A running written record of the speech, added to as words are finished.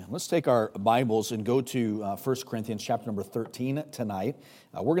Let's take our Bibles and go to 1 Corinthians chapter number 13 tonight.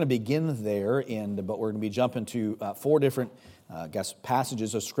 We're going to begin there, but we're going to be jumping to four different,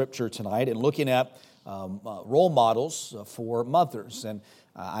 passages of Scripture tonight and looking at role models for mothers. And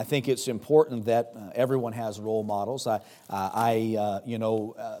I think it's important that everyone has role models.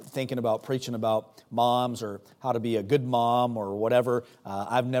 Thinking about preaching about moms or how to be a good mom or whatever,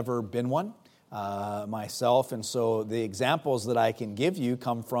 I've never been one myself, and so the examples that I can give you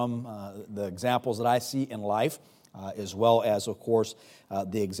come from the examples that I see in life, as well as, of course,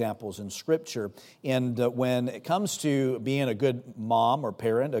 the examples in Scripture. And when it comes to being a good mom or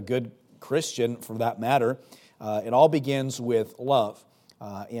parent, a good Christian for that matter, it all begins with love.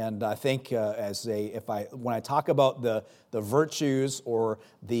 And I think when I talk about the virtues or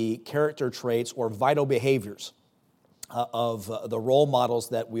the character traits or vital behaviors of the role models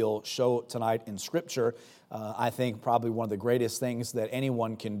that we'll show tonight in Scripture, I think probably one of the greatest things that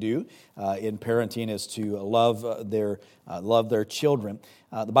anyone can do in parenting is to love their children.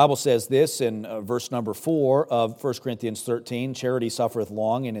 The Bible says this in verse number 4 of 1 Corinthians 13, charity suffereth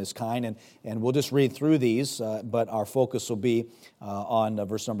long and is kind, and we'll just read through these, but our focus will be on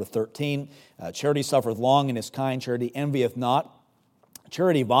verse number 13. Charity suffereth long and is kind, charity envieth not,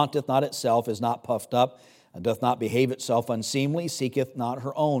 charity vaunteth not itself, is not puffed up, doth not behave itself unseemly, seeketh not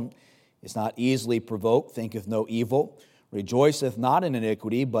her own, is not easily provoked, thinketh no evil, rejoiceth not in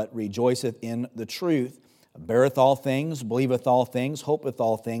iniquity, but rejoiceth in the truth, beareth all things, believeth all things, hopeth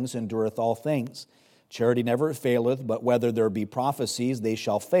all things, endureth all things. Charity never faileth, but whether there be prophecies, they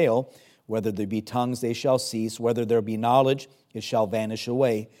shall fail, whether there be tongues, they shall cease, whether there be knowledge, it shall vanish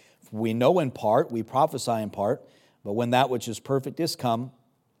away. For we know in part, we prophesy in part, but when that which is perfect is come,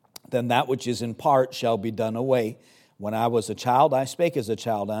 then that which is in part shall be done away. When I was a child, I spake as a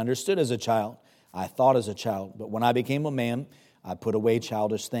child, I understood as a child, I thought as a child. But when I became a man, I put away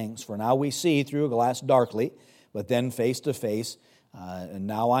childish things. For now we see through a glass darkly, but then face to face. And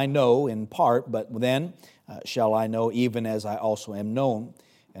now I know in part, but then shall I know even as I also am known.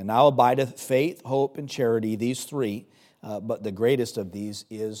 And now abideth faith, hope, and charity, these three. But the greatest of these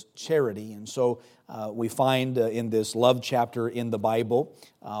is charity. And so we find in this love chapter in the Bible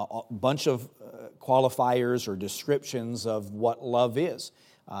a bunch of qualifiers or descriptions of what love is.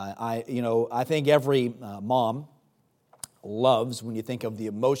 I think every mom loves, when you think of the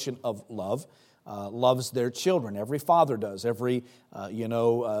emotion of love, loves their children. Every father does.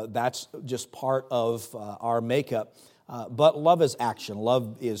 That's just part of our makeup. But love is action.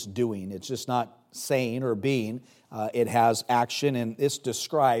 Love is doing. It's just not saying or being. It has action, and this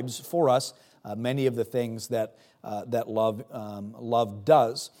describes for us many of the things that love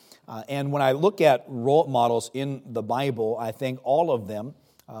does. And when I look at role models in the Bible, I think all of them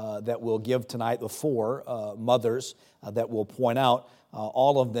that we'll give tonight, the four mothers that we'll point out,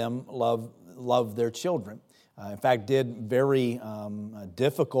 all of them love their children. In fact, did very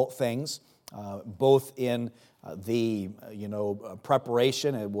difficult things, both in the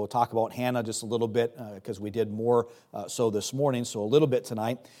preparation, and we'll talk about Hannah just a little bit because we did more so this morning, so a little bit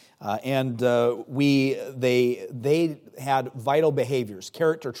tonight. They had vital behaviors,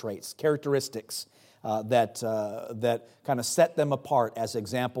 character traits, characteristics that kind of set them apart as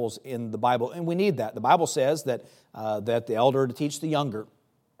examples in the Bible, and we need that. The Bible says that the elder to teach the younger.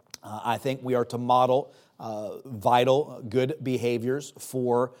 I think we are to model vital, good behaviors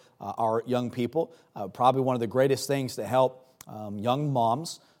for our young people. Probably one of the greatest things to help young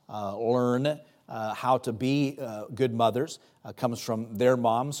moms learn how to be good mothers comes from their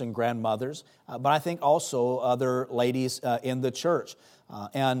moms and grandmothers, but I think also other ladies in the church.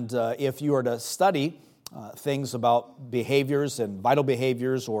 And if you are to study things about behaviors and vital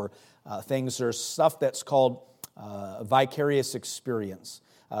behaviors or there's stuff that's called vicarious experience.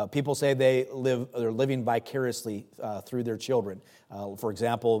 People say they're living vicariously through their children. For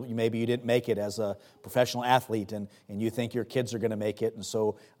example, maybe you didn't make it as a professional athlete, and you think your kids are going to make it, and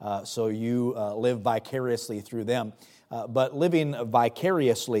so you live vicariously through them. But living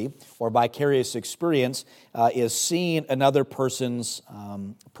vicariously or vicarious experience is seeing another person's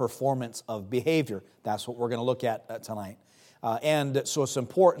performance of behavior. That's what we're going to look at tonight. And so it's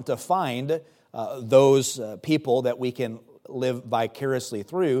important to find those people that we can live vicariously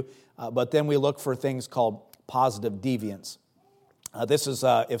through, but then we look for things called positive deviance. This is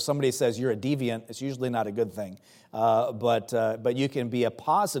if somebody says you're a deviant, it's usually not a good thing. But you can be a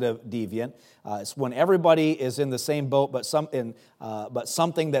positive deviant. It's when everybody is in the same boat, but something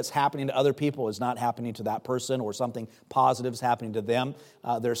that's happening to other people is not happening to that person, or something positive is happening to them.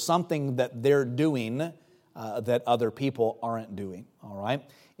 There's something that they're doing that other people aren't doing, all right?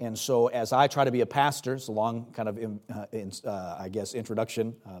 And so as I try to be a pastor, it's a long kind of,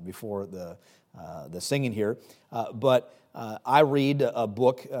 introduction before the singing here, but I read a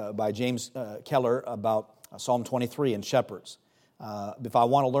book by James Keller about Psalm 23 and shepherds. If I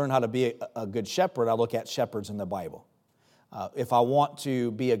want to learn how to be a good shepherd, I look at shepherds in the Bible. If I want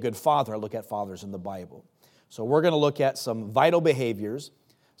to be a good father, I look at fathers in the Bible. So we're going to look at some vital behaviors,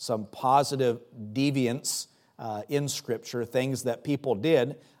 some positive deviance in Scripture, things that people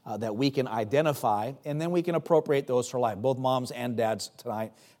did that we can identify, and then we can appropriate those for life, both moms and dads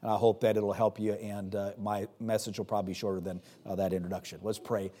tonight, and I hope that it'll help you, and my message will probably be shorter than that introduction. Let's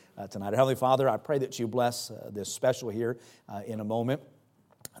pray tonight. Heavenly Father, I pray that you bless this special here in a moment,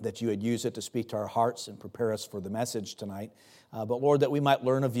 that you would use it to speak to our hearts and prepare us for the message tonight. But Lord, that we might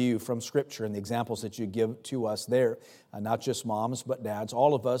learn of you from Scripture and the examples that you give to us there, not just moms, but dads,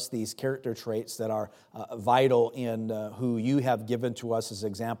 all of us, these character traits that are vital in who you have given to us as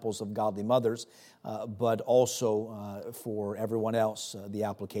examples of godly mothers, but also for everyone else, the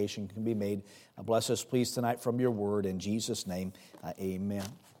application can be made. Bless us, please, tonight from your word. In Jesus' name, amen.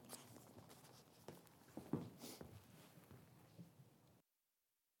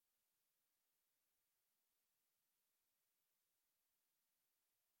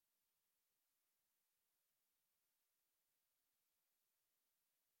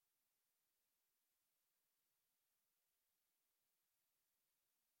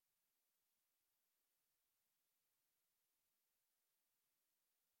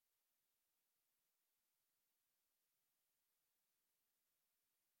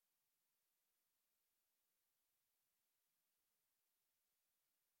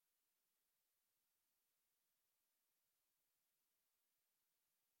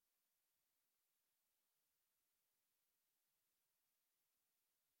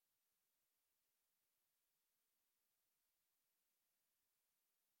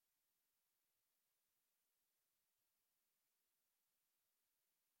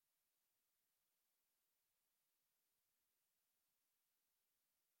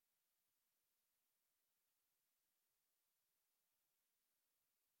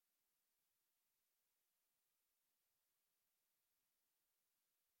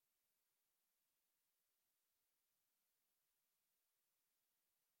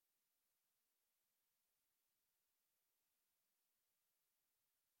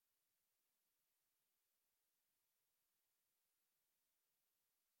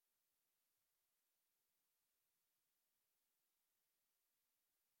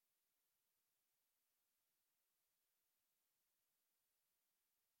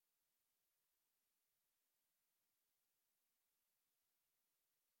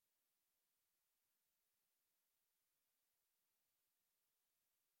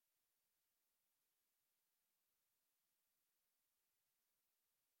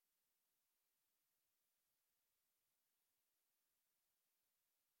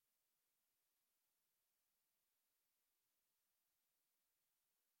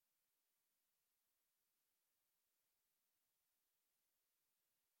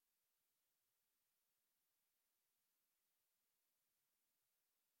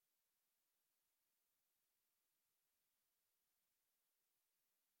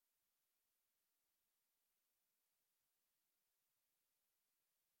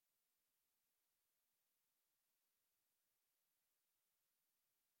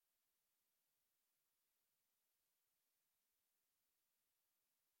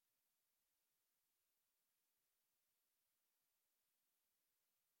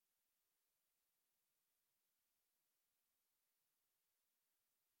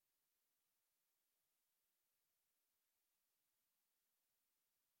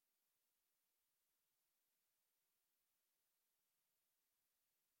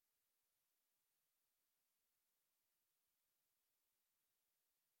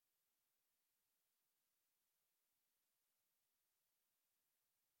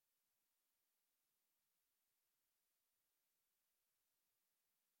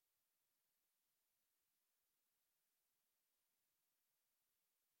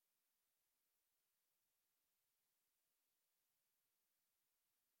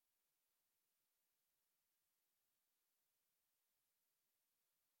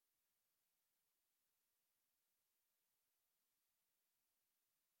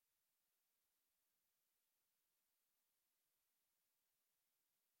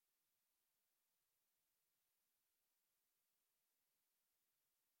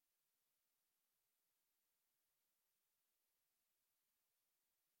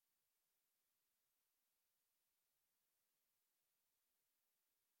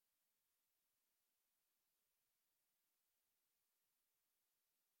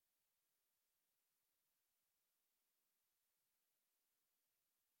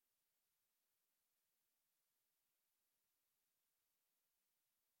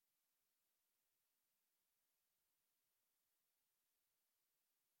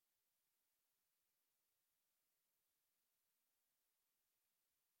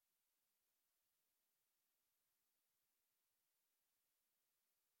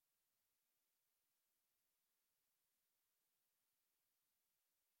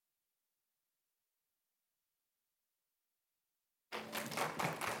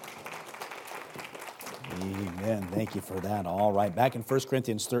 Amen. Thank you for that. All right. Back in 1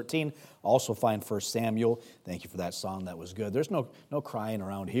 Corinthians 13, also find 1 Samuel. Thank you for that song. That was good. There's no crying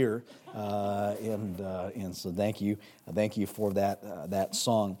around here. And so thank you. Thank you for that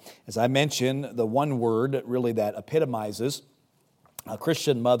song. As I mentioned, the one word really that epitomizes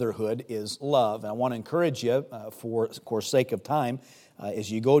Christian motherhood is love. And I want to encourage you, for of course sake of time,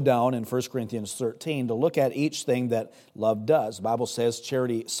 as you go down in 1 Corinthians 13 to look at each thing that love does. The Bible says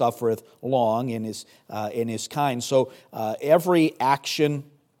charity suffereth long and is kind. So every action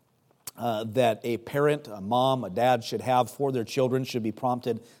that a parent, a mom, a dad should have for their children should be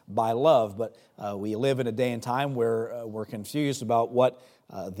prompted by love. But we live in a day and time where we're confused about what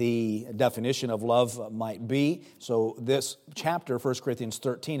the definition of love might be. So this chapter, 1 Corinthians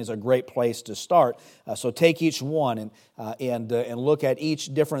 13, is a great place to start. So take each one and look at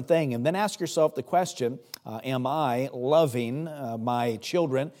each different thing, and then ask yourself the question: am I loving my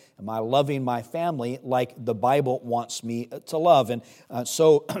children? Am I loving my family like the Bible wants me to love? And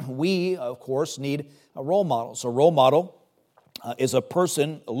so we, of course, need a role model. So a role model is a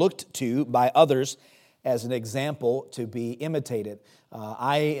person looked to by others as an example to be imitated.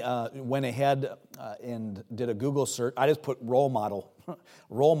 I went ahead and did a Google search. I just put role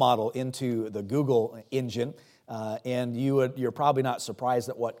model into the Google engine, and you're probably not surprised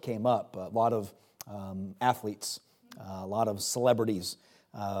at what came up. A lot of athletes, a lot of celebrities.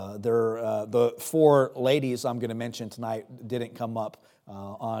 The four ladies I'm going to mention tonight didn't come up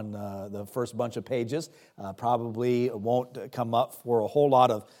on the first bunch of pages. Probably won't come up for a whole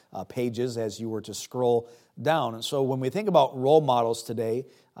lot of pages as you were to scroll down. And so when we think about role models today,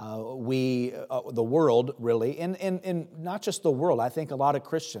 the world really, and not just the world, I think a lot of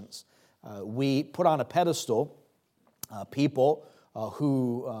Christians, we put on a pedestal people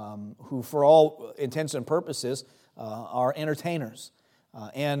who for all intents and purposes are entertainers.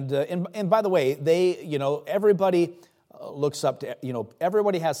 And by the way, everybody looks up to,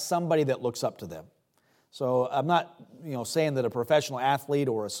 everybody has somebody that looks up to them. So I'm not, saying that a professional athlete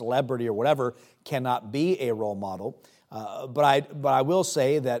or a celebrity or whatever cannot be a role model. But I will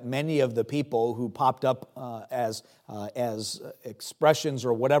say that many of the people who popped up as expressions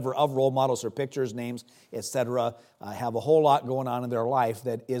or whatever of role models or pictures, names, etc., have a whole lot going on in their life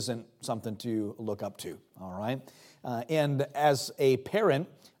that isn't something to look up to. All right, and as a parent,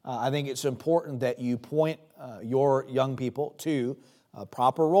 I think it's important that you point your young people to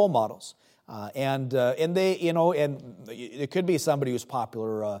proper role models. And they, and it could be somebody who's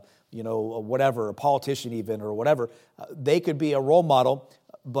popular, whatever, a politician even, or whatever. They could be a role model,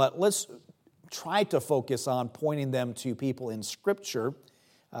 but let's try to focus on pointing them to people in Scripture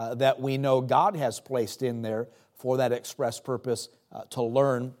that we know God has placed in there for that express purpose to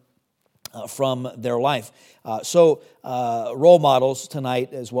learn from their life. So role models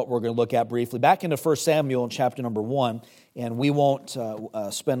tonight is what we're going to look at briefly. Back into 1 Samuel in chapter number 1, and we won't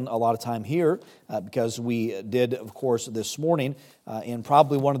spend a lot of time here because we did, of course, this morning in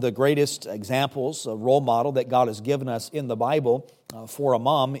probably one of the greatest examples, a role model that God has given us in the Bible for a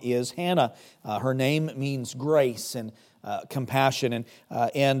mom is Hannah. Her name means grace and compassion,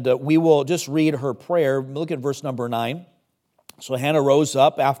 and we will just read her prayer. Look at verse number 9. So Hannah rose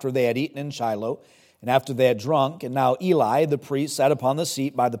up after they had eaten in Shiloh, and after they had drunk, and now Eli, the priest, sat upon the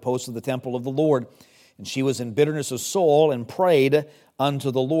seat by the post of the temple of the Lord. And she was in bitterness of soul, and prayed unto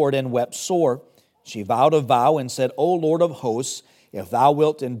the Lord, and wept sore. She vowed a vow, and said, O Lord of hosts, if thou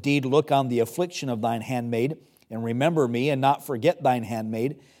wilt indeed look on the affliction of thine handmaid, and remember me, and not forget thine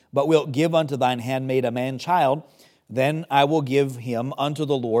handmaid, but wilt give unto thine handmaid a man-child, then I will give him unto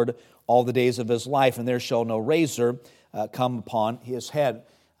the Lord all the days of his life, and there shall no razor come upon his head.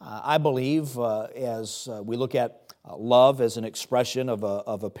 I believe as we look at love as an expression of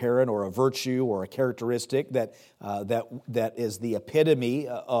a parent or a virtue or a characteristic that is the epitome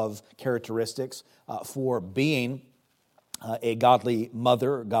of characteristics for being a godly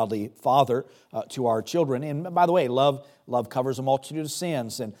mother, or godly father to our children. And by the way, love covers a multitude of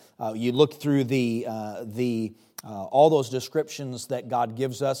sins. And you look through all those descriptions that God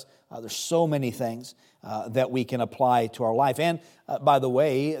gives us. There's so many things that we can apply to our life. And by the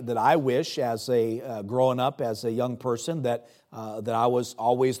way, that I wish, as growing up as a young person, that I was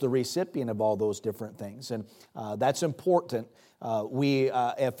always the recipient of all those different things. And that's important.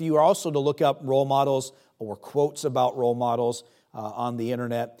 If you are also to look up role models or quotes about role models on the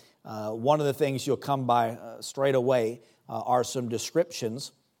internet, one of the things you'll come by straight away are some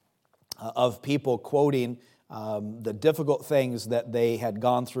descriptions of people quoting the difficult things that they had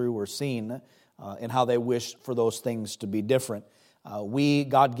gone through or seen, and how they wished for those things to be different.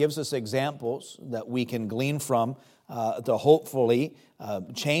 God gives us examples that we can glean from to hopefully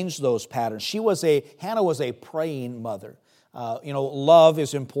change those patterns. Hannah was a praying mother. Love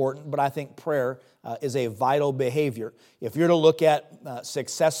is important, but I think prayer is a vital behavior. If you're to look at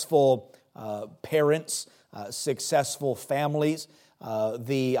successful parents, successful families,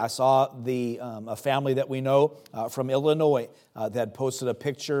 I saw a family that we know from Illinois that had posted a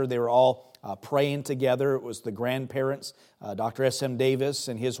picture. They were all praying together. It was the grandparents, Dr. S.M. Davis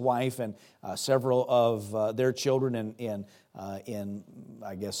and his wife, and several of their children, and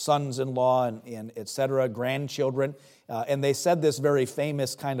I guess sons-in-law and et cetera, grandchildren. And they said this very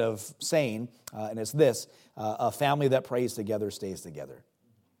famous kind of saying, and it's this: a family that prays together stays together.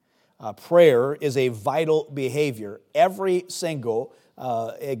 Prayer is a vital behavior. Every single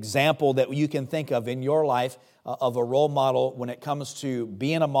example that you can think of in your life of a role model when it comes to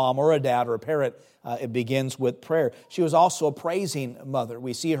being a mom or a dad or a parent, it begins with prayer. She was also a praising mother.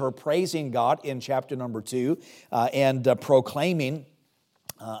 We see her praising God in chapter number 2 and proclaiming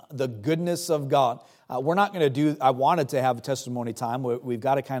the goodness of God. We're not going to I wanted to have a testimony time. We've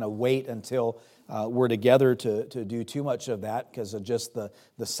got to kind of wait until we're together to do too much of that because of just the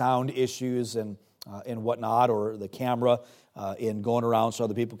sound issues and whatnot, or the camera in going around so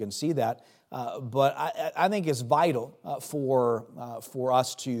other people can see that. But I think it's vital for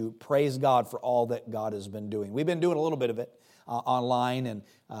us to praise God for all that God has been doing. We've been doing a little bit of it online and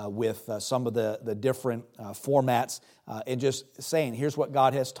with some of the different formats and just saying, here's what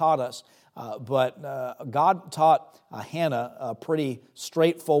God has taught us. But God taught Hannah a pretty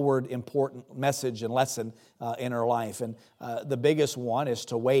straightforward, important message and lesson in her life. And the biggest one is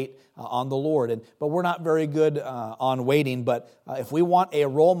to wait on the Lord. But we're not very good on waiting. But if we want a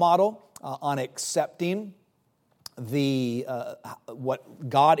role model on accepting what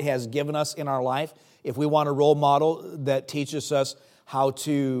God has given us in our life, if we want a role model that teaches us how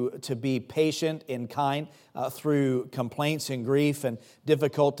to be patient and kind through complaints and grief and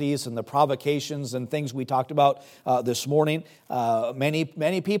difficulties and the provocations and things we talked about this morning.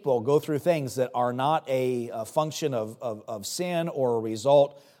 Many people go through things that are not a function of sin or a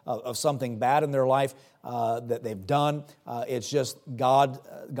result of something bad in their life that they've done. It's just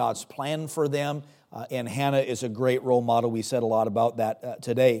God's plan for them. And Hannah is a great role model. We said a lot about that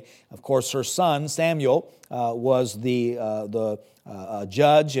today. Of course, her son Samuel was the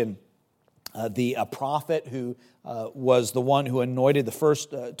judge and a prophet who was the one who anointed the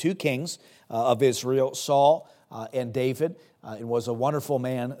first two kings of Israel, Saul and David, and was a wonderful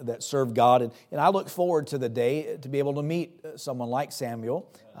man that served God. And I look forward to the day to be able to meet someone like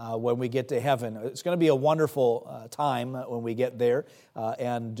Samuel when we get to heaven. It's going to be a wonderful time when we get there,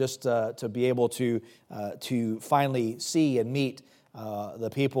 and just to be able to finally see and meet the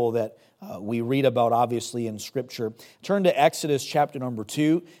people that we read about, obviously, in Scripture. Turn to Exodus chapter number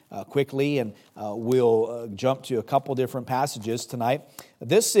 2 quickly, and we'll jump to a couple different passages tonight.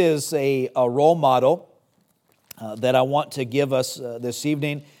 This is a role model that I want to give us this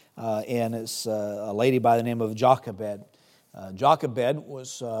evening, and it's a lady by the name of Jochebed. Jochebed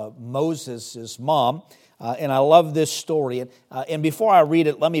was Moses' mom, and I love this story. And before I read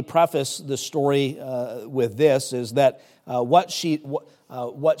it, let me preface the story with this, is that what she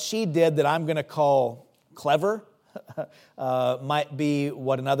did that I'm going to call clever might be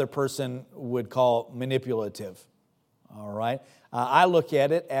what another person would call manipulative. All right? I look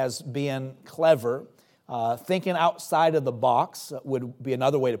at it as being clever. Thinking outside of the box would be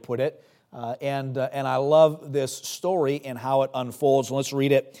another way to put it. And I love this story and how it unfolds. Let's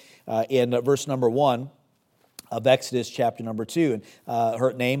read it in verse number 1 of Exodus chapter number 2. And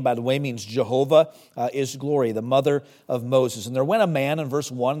her name, by the way, means Jehovah is glory, the mother of Moses. And there went a man, in verse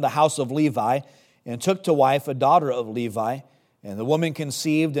 1, the house of Levi, and took to wife a daughter of Levi. And the woman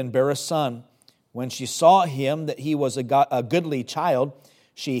conceived and bare a son. When she saw him that he was a goodly child,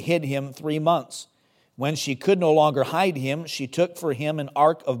 she hid him 3 months. When she could no longer hide him, she took for him an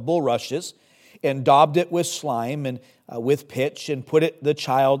ark of bulrushes and daubed it with slime and with pitch and put the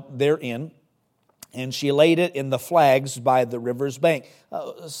child therein. And she laid it in the flags by the river's bank.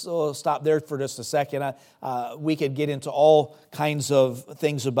 So stop there for just a second. We could get into all kinds of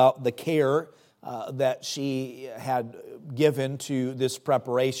things about the care that she had given to this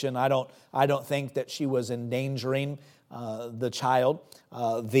preparation. I don't think that she was endangering the child.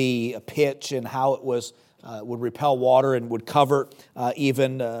 The pitch and how it was would repel water and would cover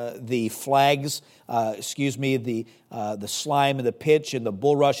even the flags, the slime and the pitch and the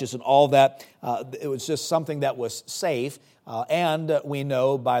bulrushes and all that. It was just something that was safe. And we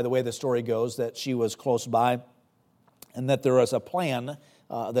know, by the way the story goes, that she was close by and that there was a plan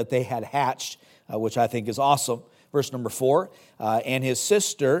that they had hatched, which I think is awesome. Verse number 4, and his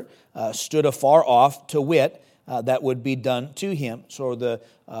sister stood afar off, to wit, that would be done to him. So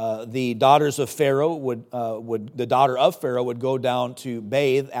the daughters of Pharaoh the daughter of Pharaoh would go down to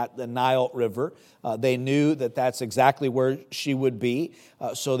bathe at the Nile River. They knew that that's exactly where she would be.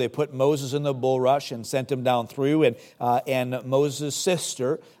 So they put Moses in the bulrush and sent him down through. And Moses'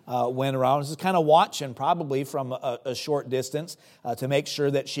 sister went around, just kind of watching, probably from a short distance, to make sure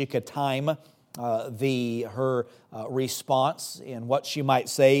that she could time her response and what she might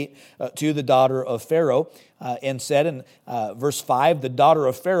say to the daughter of Pharaoh, and said in verse 5, the daughter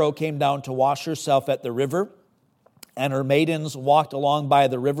of Pharaoh came down to wash herself at the river, and her maidens walked along by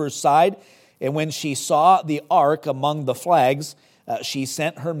the river's side. And when she saw the ark among the flags, she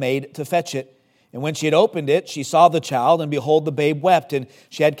sent her maid to fetch it. And when she had opened it, she saw the child, and behold, the babe wept, and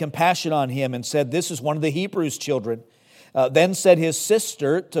she had compassion on him, and said, "This is one of the Hebrews' children." Then said his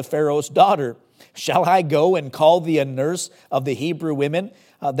sister to Pharaoh's daughter, "Shall I go and call thee a nurse of the Hebrew women,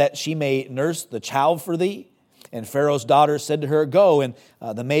 that she may nurse the child for thee?" And Pharaoh's daughter said to her, "Go." And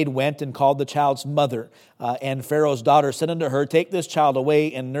the maid went and called the child's mother. And Pharaoh's daughter said unto her, "Take this child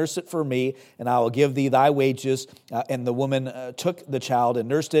away and nurse it for me, and I will give thee thy wages." And the woman took the child and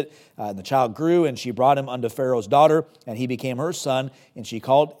nursed it. And the child grew, and she brought him unto Pharaoh's daughter, and he became her son. And she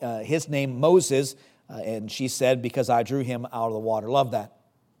called his name Moses. And she said, "Because I drew him out of the water." Love that.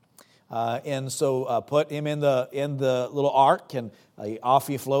 And so put him in the little ark, and off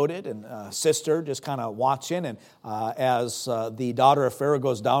he floated, and sister just kind of watching. And as the daughter of Pharaoh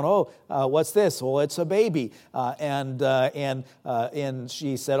goes down, what's this? Well, it's a baby. And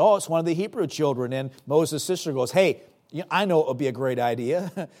she said, "It's one of the Hebrew children." And Moses' sister goes, "Hey, I know it would be a great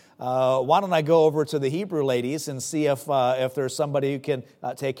idea. Why don't I go over to the Hebrew ladies and see if there's somebody who can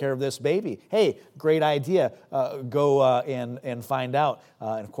take care of this baby?" Hey, great idea. Go and find out.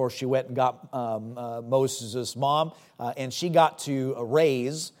 And of course, she went and got Moses' mom, and she got to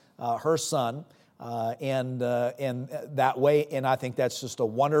raise her son, and that way. And I think that's just a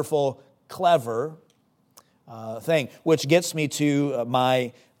wonderful, clever thing, which gets me to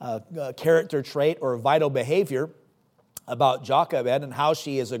my character trait or vital behavior about Jochebed, and how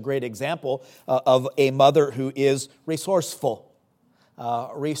she is a great example of a mother who is resourceful.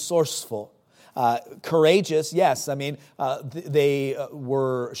 Courageous, yes. I mean,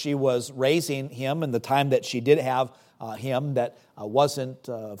 she was raising him in the time that she did have him, that wasn't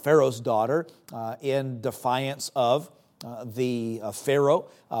Pharaoh's daughter, in defiance of the Pharaoh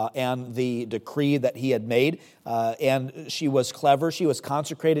and the decree that he had made. And she was clever. She was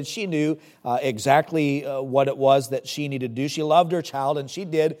consecrated. She knew exactly what it was that she needed to do. She loved her child, and she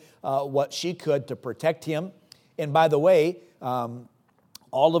did what she could to protect him. And by the way,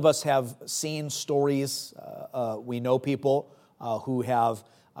 all of us have seen stories. We know people who have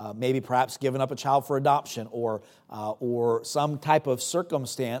maybe perhaps given up a child for adoption, or some type of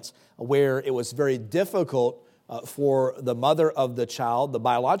circumstance where it was very difficult for the mother of the child, the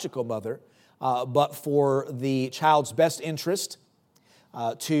biological mother, but for the child's best interest,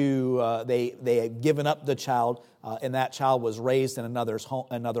 they had given up the child, and that child was raised in another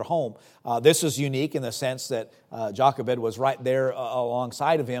home. This is unique in the sense that Jochebed was right there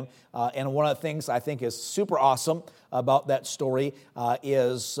alongside of him. And one of the things I think is super awesome about that story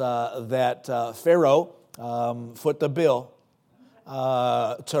is that Pharaoh foot the bill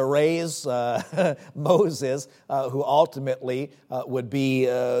to raise Moses, who ultimately would be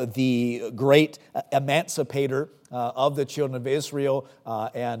the great emancipator of the children of Israel,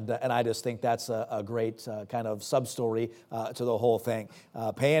 and I just think that's a great kind of sub-story to the whole thing.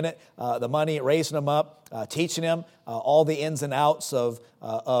 Paying it, the money, raising him up, teaching him all the ins and outs of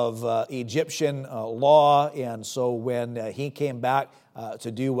Egyptian law, and so when he came back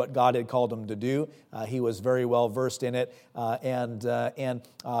to do what God had called him to do, he was very well versed in it, and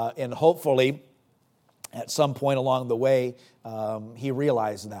hopefully at some point along the way he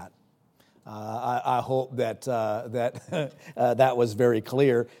realized that. I hope that that was very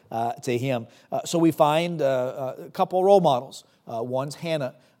clear to him. So we find a couple role models. One's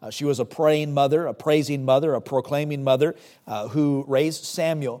Hannah. She was a praying mother, a praising mother, a proclaiming mother who raised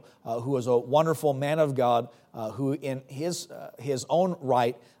Samuel, who was a wonderful man of God, who in his own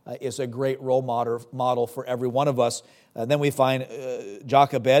right is a great role model for every one of us. Then we find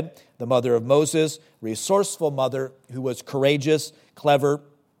Jochebed, the mother of Moses, resourceful mother who was courageous, clever,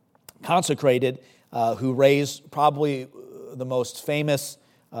 consecrated, who raised probably the most famous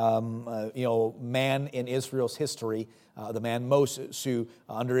man in Israel's history, the man Moses, who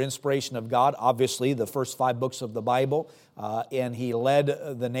under inspiration of God, obviously the first 5 books of the Bible, and he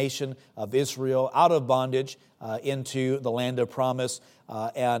led the nation of Israel out of bondage into the land of promise,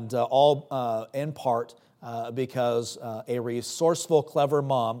 and all in part because a resourceful, clever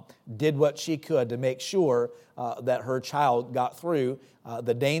mom did what she could to make sure that her child got through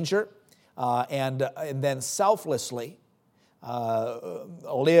the danger and then selflessly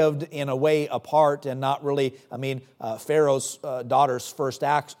lived in a way apart and not really, Pharaoh's daughter's first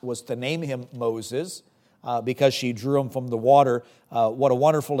act was to name him Moses because she drew him from the water. What a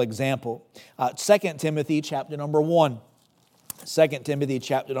wonderful example. 2 Timothy chapter number 1. 2 Timothy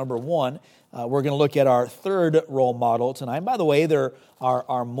chapter number 1. We're going to look at our third role model tonight. By the way, there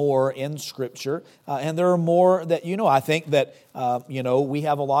are more in Scripture, and there are more that I think that, we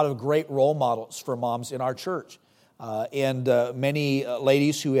have a lot of great role models for moms in our church. And many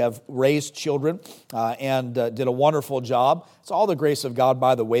ladies who have raised children and did a wonderful job. It's all the grace of God,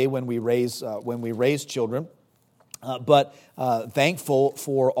 by the way, when we raise children. But thankful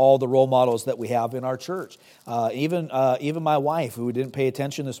for all the role models that we have in our church. Even my wife, who didn't pay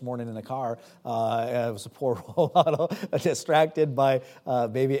attention this morning in the car, was a poor role model, distracted by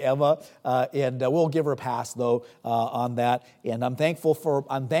baby Emma, and we'll give her a pass though on that. And I'm thankful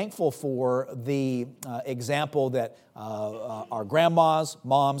for the example that our grandmas,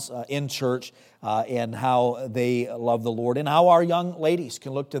 moms in church, and how they love the Lord, and how our young ladies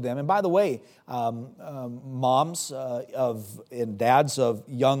can look to them. And by the way, moms and dads of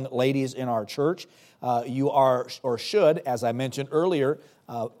young ladies in our church, you are or should, as I mentioned earlier,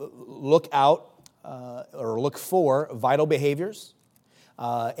 look out or look for vital behaviors.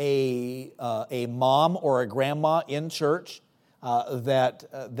 A mom or a grandma in church that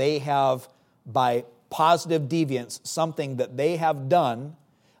they have, by positive deviance, something that they have done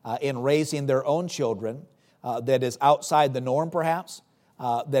in raising their own children that is outside the norm, perhaps,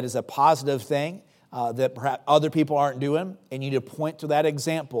 that is a positive thing that perhaps other people aren't doing, and you need to point to that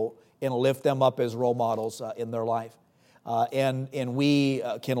example and lift them up as role models in their life. And we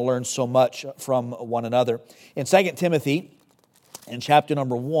can learn so much from one another. In 2 Timothy, in chapter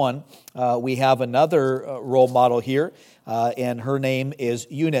number 1, we have another role model here, and her name is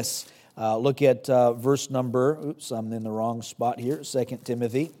Eunice. Look at verse number, I'm in the wrong spot here, 2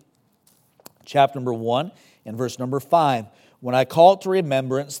 Timothy, chapter number 1, and verse number 5. When I call to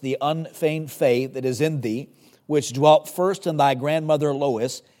remembrance the unfeigned faith that is in thee, which dwelt first in thy grandmother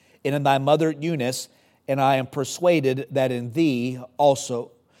Lois, and in thy mother Eunice, and I am persuaded that in thee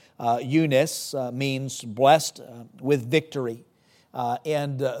also. Eunice means blessed with victory.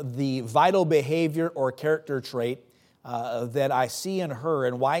 And the vital behavior or character trait that I see in her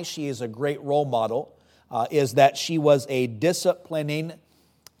and why she is a great role model is that she was a disciplining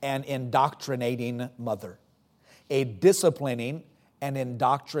and indoctrinating mother. A disciplining and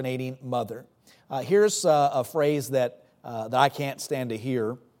indoctrinating mother. Here's a phrase that I can't stand to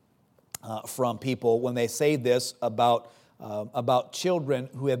hear from people when they say this about children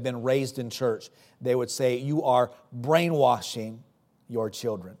who have been raised in church. They would say, you are brainwashing your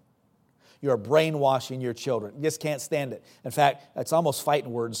children. You're brainwashing your children. You just can't stand it. In fact, it's almost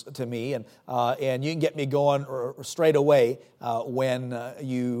fighting words to me, and you can get me going straight away when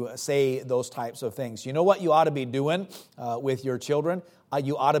you say those types of things. You know what you ought to be doing with your children?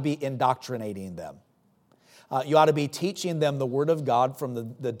 You ought to be indoctrinating them. You ought to be teaching them the Word of God from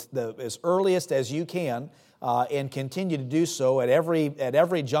the as earliest as you can, and continue to do so at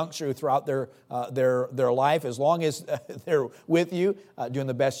every juncture throughout their life, as long as they're with you, doing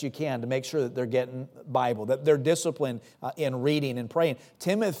the best you can to make sure that they're getting Bible, that they're disciplined in reading and praying.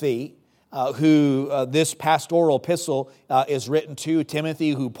 Timothy, who this pastoral epistle is written to,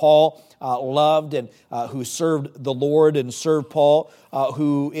 Timothy, who Paul loved and who served the Lord and served Paul,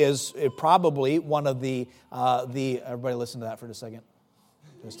 who is probably one of the everybody listen to that for a second.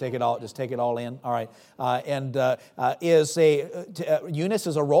 Just take it all in. All right, Eunice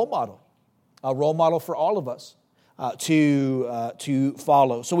is a role model for all of us to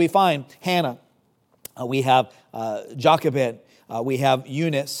follow. So we find Hannah, we have Jochebed, we have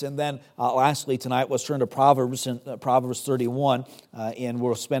Eunice, and then lastly tonight, let's turn to Proverbs 31, and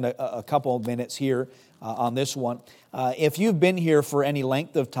we'll spend a couple of minutes here on this one. If you've been here for any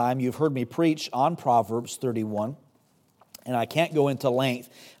length of time, you've heard me preach on Proverbs 31. And I can't go into length,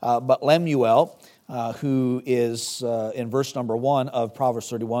 but Lemuel, who is in verse number 1 of Proverbs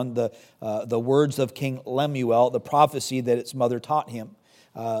 31, the words of King Lemuel, the prophecy that its mother taught him.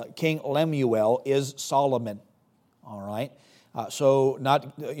 King Lemuel is Solomon, all right? So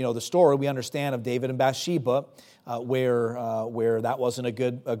not, the story we understand of David and Bathsheba, where that wasn't a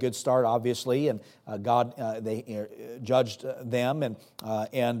good start, obviously, and God they judged them,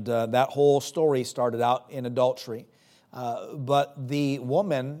 and that whole story started out in adultery. But the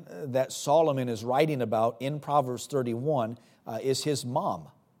woman that Solomon is writing about in Proverbs 31 is his mom.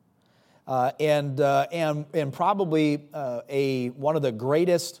 and probably one of the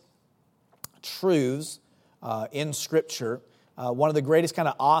greatest truths in Scripture, one of the greatest kind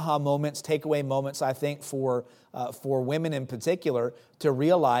of aha moments, takeaway moments, I think, for women in particular, to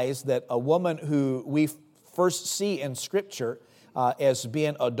realize that a woman who we first see in Scripture as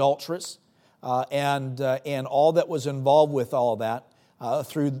being adulterous and all that was involved with all that,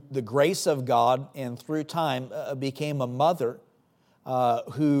 through the grace of God and through time became a mother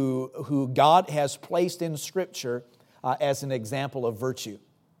who God has placed in Scripture as an example of virtue.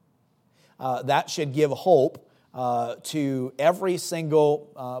 That should give hope to every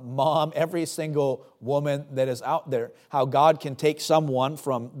single mom, every single woman that is out there, how God can take someone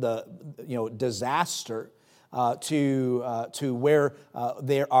from the disaster to where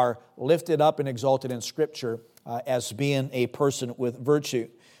they are lifted up and exalted in Scripture as being a person with virtue.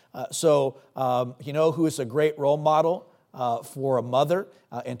 So who is a great role model for a mother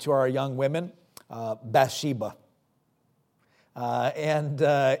and to our young women? Bathsheba. And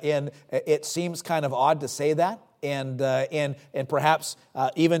it seems kind of odd to say that, and perhaps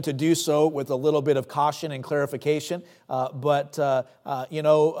even to do so with a little bit of caution and clarification. But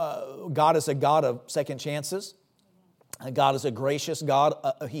God is a God of second chances. God is a gracious God.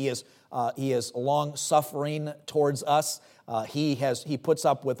 He is long suffering towards us. He puts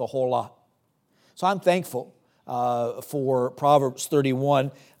up with a whole lot. So I'm thankful for Proverbs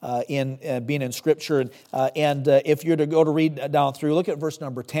 31 in being in Scripture. And if you're to go to read down through, look at verse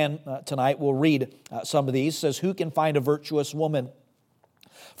number 10 tonight. We'll read some of these. It says, "Who can find a virtuous woman?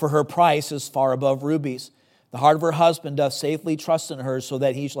 For her price is far above rubies. The heart of her husband doth safely trust in her, so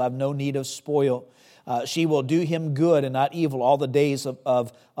that he shall have no need of spoil. She will do him good and not evil all the days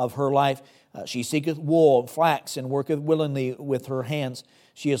of her life. She seeketh wool and flax, and worketh willingly with her hands.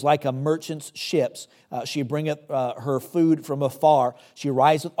 She is like a merchant's ships. She bringeth her food from afar. She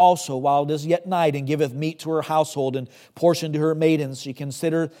riseth also while it is yet night, and giveth meat to her household, and portion to her maidens. She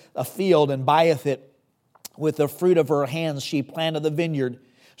considereth a field, and buyeth it. With the fruit of her hands she planteth a vineyard.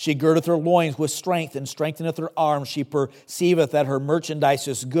 She girdeth her loins with strength, and strengtheneth her arms. She perceiveth that her merchandise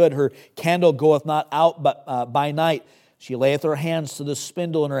is good. Her candle goeth not out but by night. She layeth her hands to the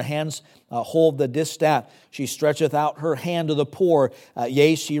spindle, and her hands hold the distaff. She stretcheth out her hand to the poor.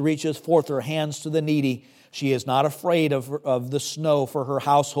 Yea, she reacheth forth her hands to the needy. She is not afraid of the snow for her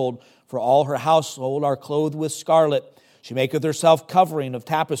household, for all her household are clothed with scarlet. She maketh herself covering of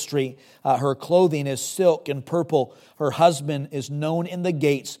tapestry. Her clothing is silk and purple. Her husband is known in the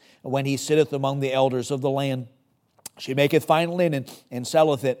gates when he sitteth among the elders of the land. She maketh fine linen and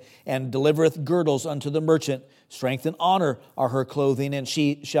selleth it, and delivereth girdles unto the merchant. Strength and honor are her clothing, and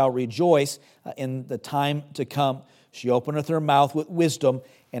she shall rejoice in the time to come. She openeth her mouth with wisdom,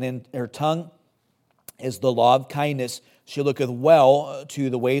 and in her tongue is the law of kindness. She looketh well to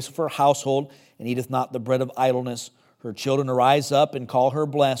the ways of her household, and eateth not the bread of idleness. Her children arise up and call her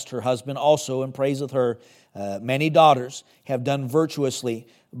blessed. Her husband also and praiseth her. Many daughters have done virtuously,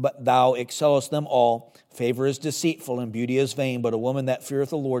 but thou excellest them all. Favor is deceitful and beauty is vain, but a woman that feareth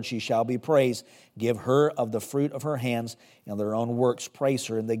the Lord, she shall be praised. Give her of the fruit of her hands, and their own works praise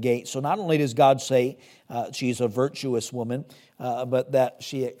her in the gate. So not only does God say she's a virtuous woman, but that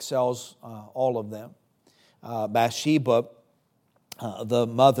she excels all of them. Bathsheba, the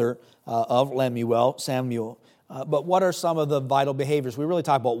mother of Lemuel, Samuel. But what are some of the vital behaviors? We really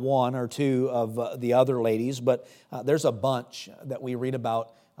talk about one or two of the other ladies, but there's a bunch that we read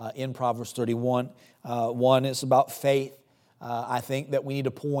about in Proverbs 31. One is about faith. I think that we need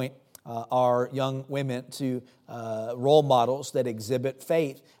to point our young women to role models that exhibit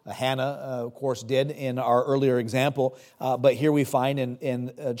faith. Hannah, of course, did in our earlier example, but here we find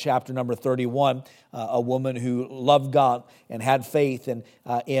in chapter number 31 a woman who loved God and had faith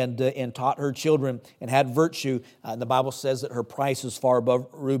and taught her children and had virtue. The Bible says that her price is far above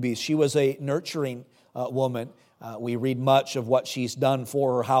rubies. She was a nurturing woman. We read much of what she's done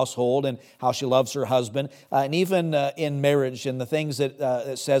for her household and how she loves her husband. And even in marriage and the things that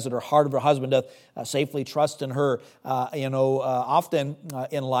it says that her heart of her husband doth safely trust in her. Often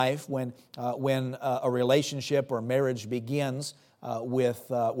in life when a relationship or marriage begins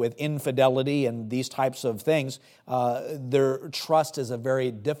with infidelity and these types of things, their trust is a very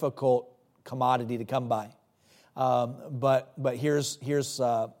difficult commodity to come by. But here's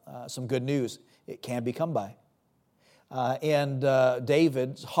some good news. It can be come by. And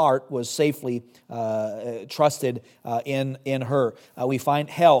David's heart was safely trusted in her. We find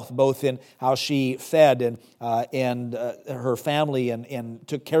health both in how she fed and her family and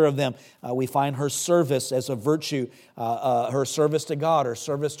took care of them. We find her service as a virtue, her service to God, her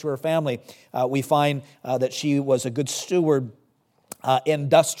service to her family. We find that she was a good steward,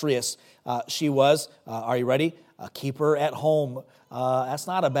 industrious. She was, are you ready? A keeper at home. That's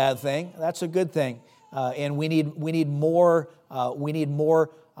not a bad thing. That's a good thing. And we need more,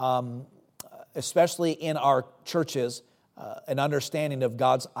 especially in our churches, an understanding of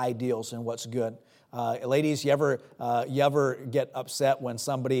God's ideals and what's good. Ladies, you ever get upset when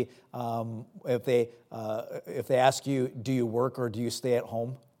somebody, if they ask you, do you work or do you stay at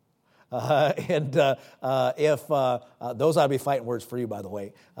home? If those ought to be fighting words for you, by the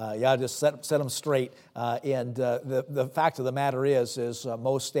way. Just set them straight. The fact of the matter is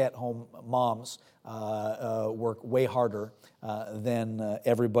most stay-at-home moms work way harder than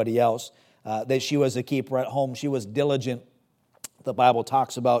everybody else. That she was a keeper at home. She was diligent. The Bible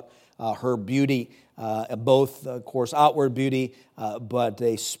talks about her beauty, both, of course, outward beauty, but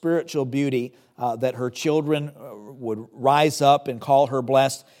a spiritual beauty, that her children would rise up and call her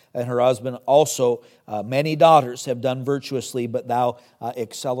blessed, and her husband also. Many daughters have done virtuously, but thou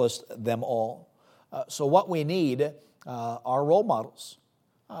excellest them all. So what we need are role models.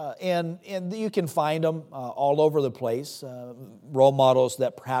 And you can find them all over the place, role models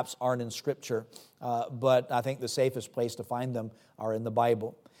that perhaps aren't in Scripture, but I think the safest place to find them are in the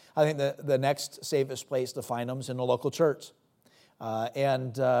Bible. I think the next safest place to find them is in the local church.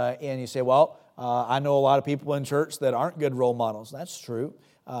 And you say, well, I know a lot of people in church that aren't good role models. That's true.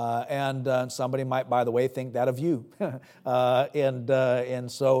 And somebody might, by the way, think that of you.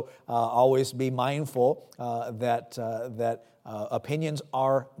 So always be mindful that opinions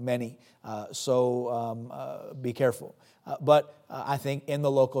are many. So be careful. But I think in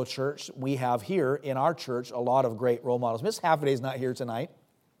the local church, we have here in our church a lot of great role models. Miss Halfday is not here tonight.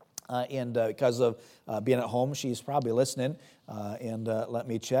 Because of being at home, she's probably listening. Let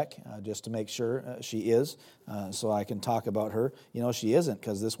me check just to make sure she is, so I can talk about her. You know, she isn't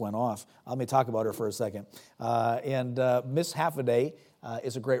because this went off. Let me talk about her for a second. Miss Halfday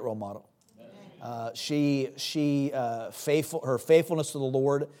is a great role model. Her faithfulness to the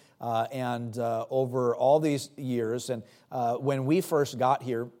Lord, and over all these years. And when we first got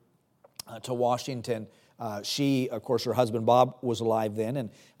here to Washington, she, of course, her husband Bob was alive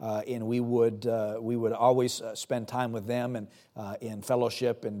then, and we would always spend time with them and in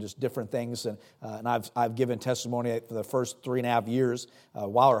fellowship and just different things. And I've given testimony for the first 3.5 years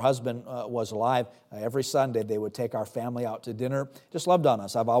while her husband was alive. Every Sunday they would take our family out to dinner. Just loved on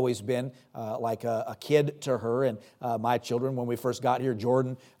us. I've always been like a kid to her, and my children. When we first got here,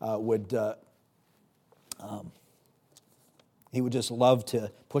 Jordan he would just love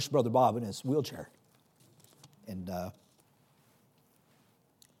to push Brother Bob in his wheelchair. And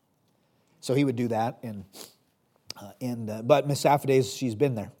so he would do that, but Miss Halfday's, she's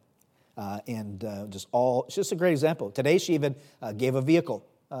been there, it's just a great example. Today she even gave a vehicle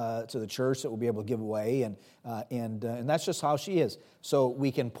to the church that we'll be able to give away, and that's just how she is. So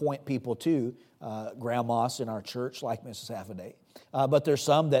we can point people to grandmas in our church like Mrs. Halfday, but there's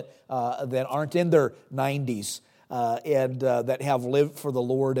some that aren't in their 90s. That have lived for the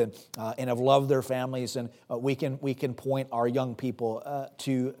Lord and have loved their families, and we can point our young people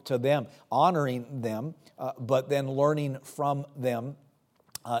to them, honoring them, but then learning from them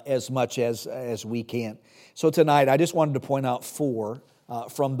as much as we can. So tonight, I just wanted to point out 4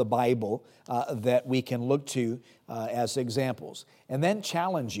 from the Bible that we can look to as examples, and then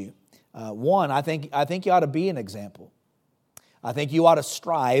challenge you. One, I think you ought to be an example. I think you ought to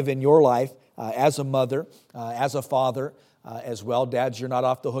strive in your life as a mother, as a father, as well. Dads, you're not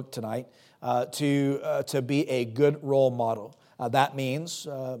off the hook tonight, to be a good role model. That means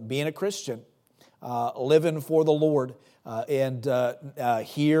being a Christian, living for the Lord, and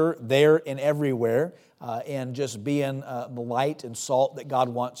here, there, and everywhere, and just being the light and salt that God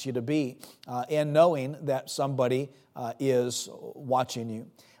wants you to be, and knowing that somebody is watching you.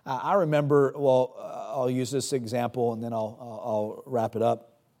 I remember, I'll use this example and then I'll wrap it up.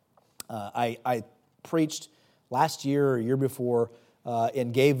 I preached last year or year before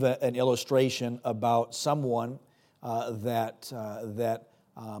and gave an illustration about someone that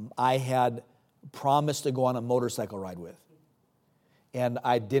I had promised to go on a motorcycle ride with. And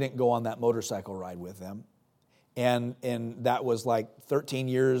I didn't go on that motorcycle ride with them. And that was like 13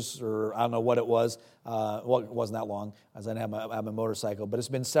 years, or I don't know what it was. It wasn't that long, as I didn't have my motorcycle. But it's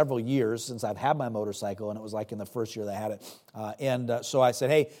been several years since I've had my motorcycle, and it was like in the first year that I had it. So I said,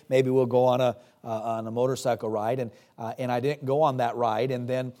 hey, maybe we'll go on a motorcycle ride. And I didn't go on that ride. And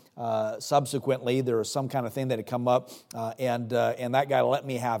then subsequently, there was some kind of thing that had come up, and that guy let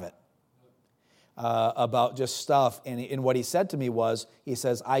me have it. About just stuff. And what he said to me was, he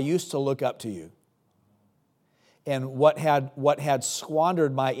says, I used to look up to you. And what had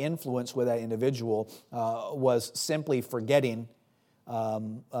squandered my influence with that individual was simply forgetting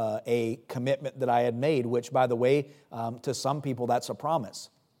a commitment that I had made, which, by the way, to some people, that's a promise.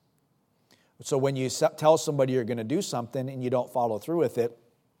 So when you tell somebody you're going to do something and you don't follow through with it,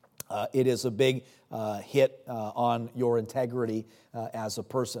 it is a big hit on your integrity as a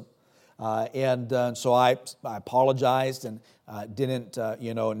person. So I apologized and didn't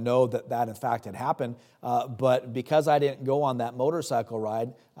know that in fact had happened. But because I didn't go on that motorcycle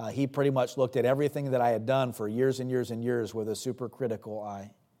ride, he pretty much looked at everything that I had done for years and years and years with a super critical eye.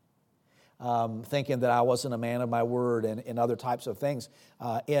 Thinking that I wasn't a man of my word and other types of things.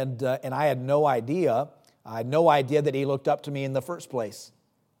 And I had no idea. I had no idea that he looked up to me in the first place.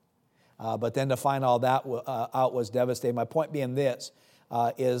 But then to find all that out was devastating. My point being this,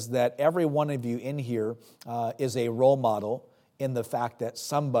 is that every one of you in here is a role model in the fact that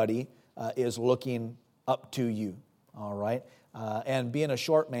somebody is looking up to you, all right? And being a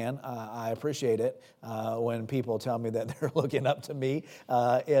short man, I appreciate it when people tell me that they're looking up to me.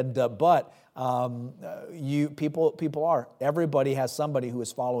 But people are. Everybody has somebody who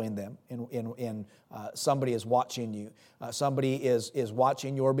is following them. Somebody is watching you. Somebody is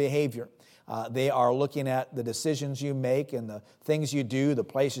watching your behavior. They are looking at the decisions you make and the things you do, the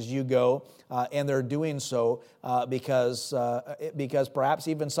places you go, and they're doing so because perhaps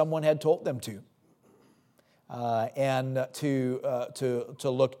even someone had told them to. And to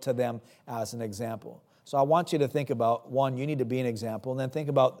look to them as an example. So I want you to think about, one, you need to be an example, and then think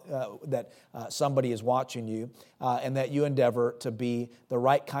about that somebody is watching you, and that you endeavor to be the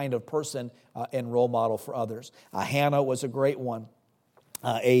right kind of person and role model for others. Hannah was a great one.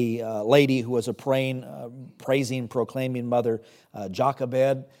 A lady who was a praising, proclaiming mother,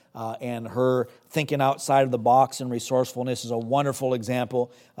 Jochebed, and her thinking outside of the box and resourcefulness is a wonderful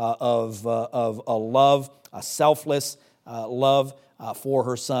example of a love, a selfless love for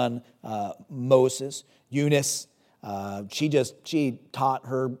her son Moses. Eunice, she taught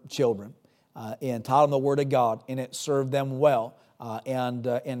her children and taught them the Word of God, and it served them well.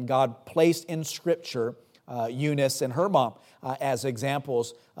 And God placed in Scripture Eunice and her mom as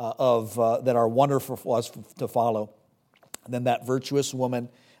examples that are wonderful for us to follow. And then that virtuous woman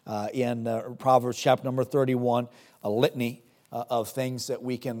in Proverbs chapter number 31, a litany of things that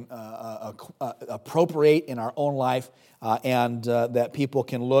we can appropriate in our own life and that people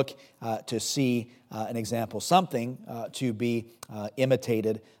can look to see an example, something to be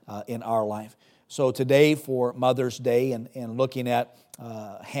imitated in our life. So today for Mother's Day and looking at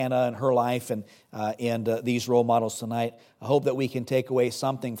Hannah and her life and these role models tonight, I hope that we can take away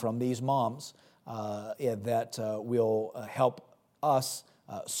something from these moms that will help us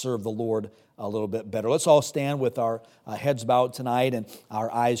serve the Lord a little bit better. Let's all stand with our heads bowed tonight and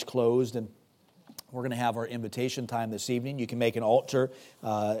our eyes closed, and we're going to have our invitation time this evening. You can make an altar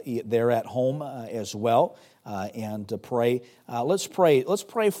there at home as well and to pray. Let's pray. Let's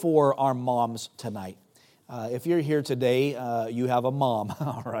pray for our moms tonight. If you're here today, you have a mom,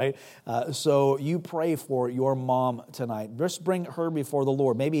 all right? So you pray for your mom tonight. Just bring her before the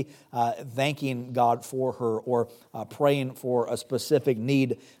Lord, maybe thanking God for her or praying for a specific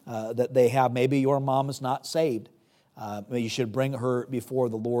need that they have. Maybe your mom is not saved. You should bring her before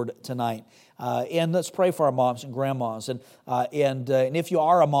the Lord tonight. And let's pray for our moms and grandmas. And if you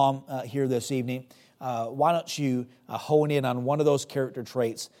are a mom here this evening, why don't you hone in on one of those character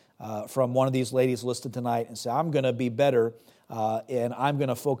traits from one of these ladies listed tonight and say, I'm going to be better and I'm going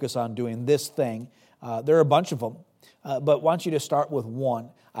to focus on doing this thing. There are a bunch of them, but I want you to start with one.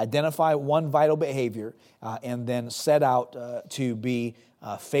 Identify one vital behavior and then set out to be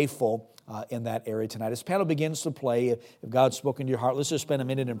faithful in that area tonight. As the panel begins to play, if God's spoken to your heart, let's just spend a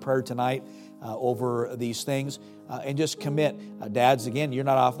minute in prayer tonight over these things and just commit. Dads, again, you're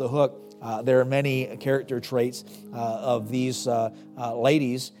not off the hook. There are many character traits of these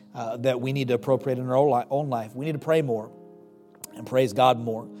ladies that we need to appropriate in our own life. We need to pray more and praise God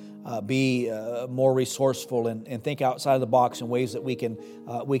more. Be more resourceful and think outside of the box in ways that we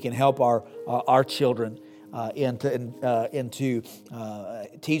can help our children and to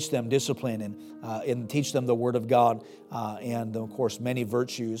teach them discipline and teach them the Word of God and of course many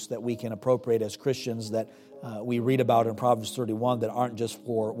virtues that we can appropriate as Christians that we read about in Proverbs 31 that aren't just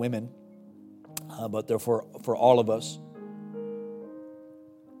for women, but they're for all of us.